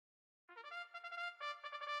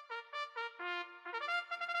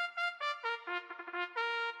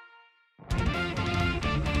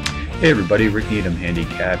Hey everybody, Rick Needham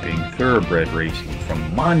handicapping thoroughbred racing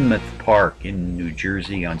from Monmouth Park in New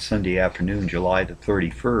Jersey on Sunday afternoon, July the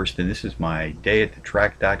 31st, and this is my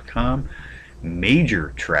dayatthetrack.com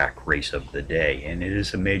major track race of the day, and it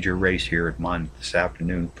is a major race here at Monmouth this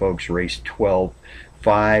afternoon, folks. Race 12,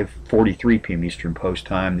 5:43 p.m. Eastern Post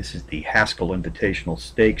Time. This is the Haskell Invitational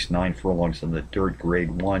Stakes, 9 furlongs on the dirt,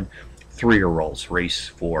 Grade 1, 3-year-olds, race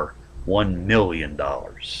for $1 million.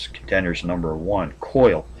 Contenders: number 1,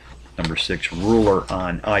 Coil; number 6, Ruler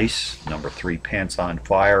on Ice; number 3, Pants on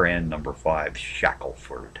Fire; and number 5,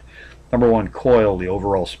 Shackleford. Number 1, Coil, the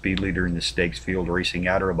overall speed leader in the stakes field, racing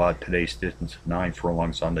at or about today's distance of 9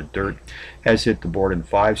 furlongs on the dirt, has hit the board in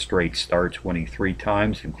 5 straight starts, winning 3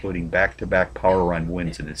 times, including back-to-back power run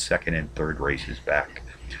wins in its second and third races back.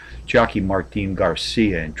 Jockey Martin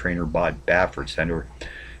Garcia and trainer Bob Baffert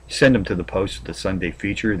send them to the post with the Sunday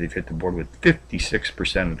feature. They've hit the board with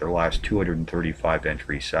 56% of their last 235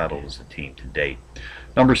 entries saddled as a team to date.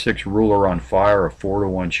 Number 6, Ruler on Fire, a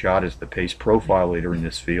 4-to-1 shot as the pace profile leader in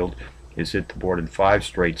this field, has hit the board in 5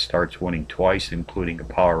 straight starts, winning twice, including a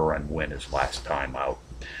power run win his last time out.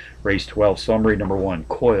 Race 12 summary: number 1,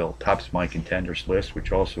 Coil, tops my contenders list,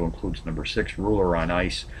 which also includes number 6, Ruler on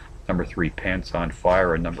Ice, number 3, Pants on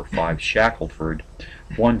Fire, and number 5, Shackleford.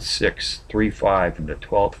 1, 6, 3, 5 in the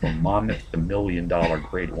 12th from Monmouth, the $1 million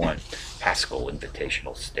Grade 1 Haskell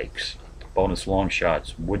Invitational Stakes. Bonus long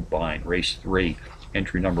shots: Woodbine, race 3,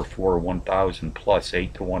 entry number 4, 1,000 plus,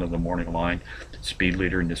 8-to-1 in the morning line. Speed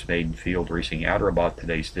leader in this maiden field, racing at or about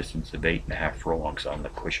today's distance of 8.5 furlongs on the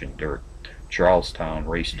cushioned dirt. Charlestown,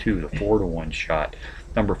 race 2, the 4-to-1 shot.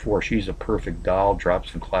 Number 4, She's a Perfect Doll,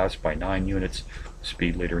 drops in class by 9 units.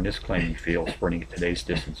 Speed leader in this claiming field, sprinting at today's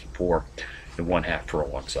distance of 4 and 1/2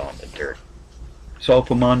 furlongs on the dirt. So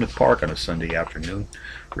from Monmouth Park on a Sunday afternoon,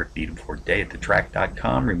 Rick Needham for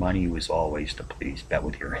dayatthetrack.com, reminding you as always to please bet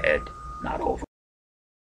with your head, not over.